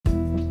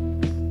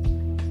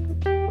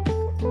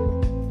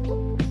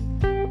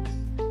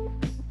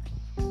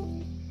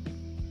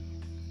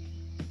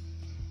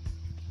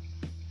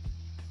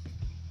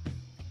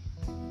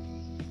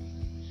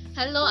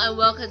Hello and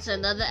welcome to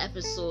another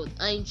episode.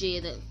 I'm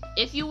Jaden.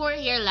 If you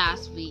weren't here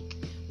last week,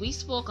 we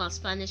spoke on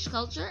Spanish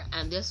culture,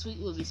 and this week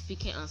we'll be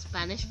speaking on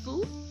Spanish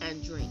food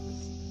and drinks.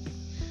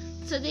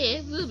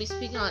 Today we'll be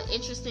speaking on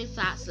interesting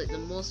facts like the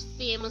most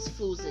famous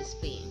foods in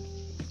Spain.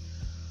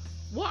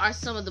 What are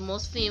some of the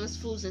most famous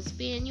foods in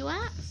Spain, you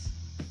ask?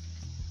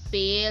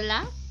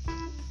 Paella,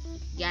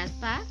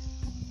 gazpacho,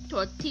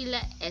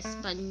 tortilla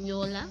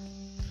española,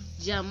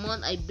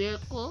 jamón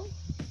ibérico,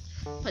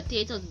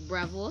 potatoes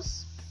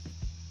bravos,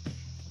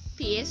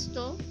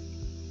 pesto,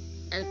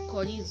 and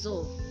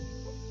chorizo.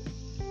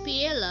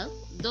 Paella,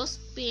 though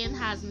Spain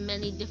has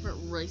many different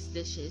rice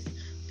dishes,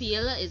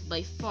 paella is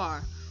by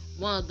far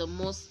one of the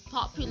most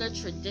popular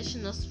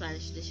traditional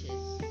Spanish dishes.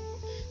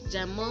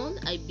 Jamón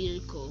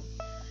ibérico.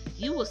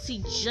 You will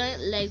see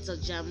giant legs of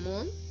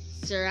jamón,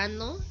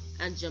 serrano,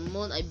 and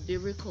jamón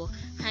ibérico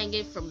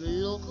hanging from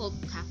local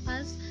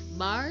tapas,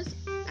 bars,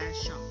 and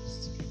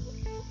shops.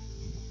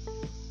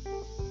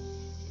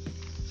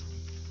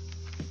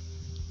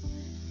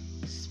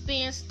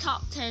 Spain's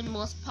top 10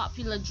 most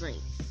popular drinks: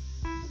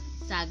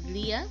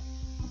 sangria,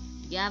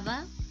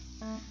 cava,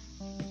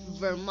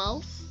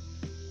 vermouth,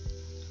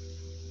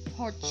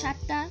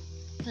 horchata,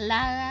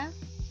 clara,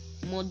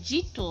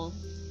 mojito,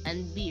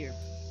 and beer.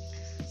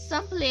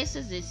 Some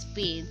places in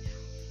Spain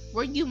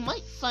where you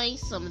might find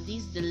some of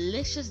these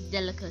delicious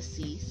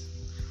delicacies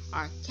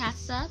are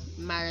Casa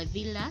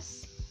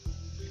Maravillas,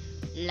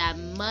 La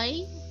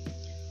May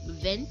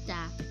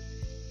Venta,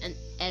 and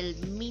El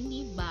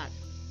Mini Bar.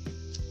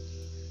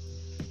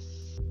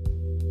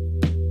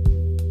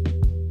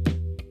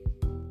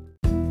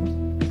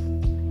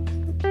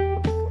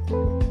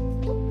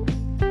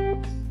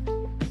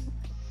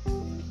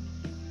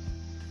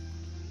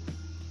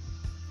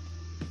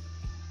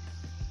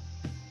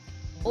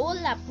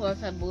 Hola, por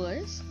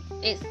favors.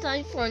 It's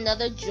time for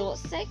another joke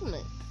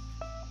segment.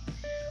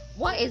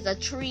 What is a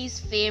tree's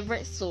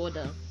favorite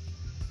soda?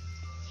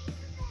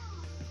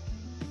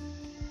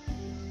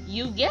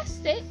 You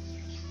guessed it,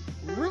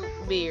 root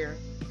beer.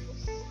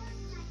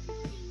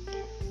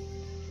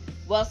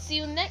 Well, see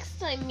you next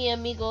time, mi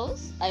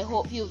amigos. I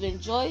hope you've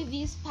enjoyed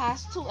these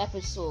past 2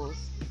 episodes.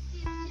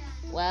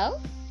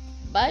 Well,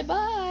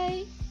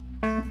 bye-bye.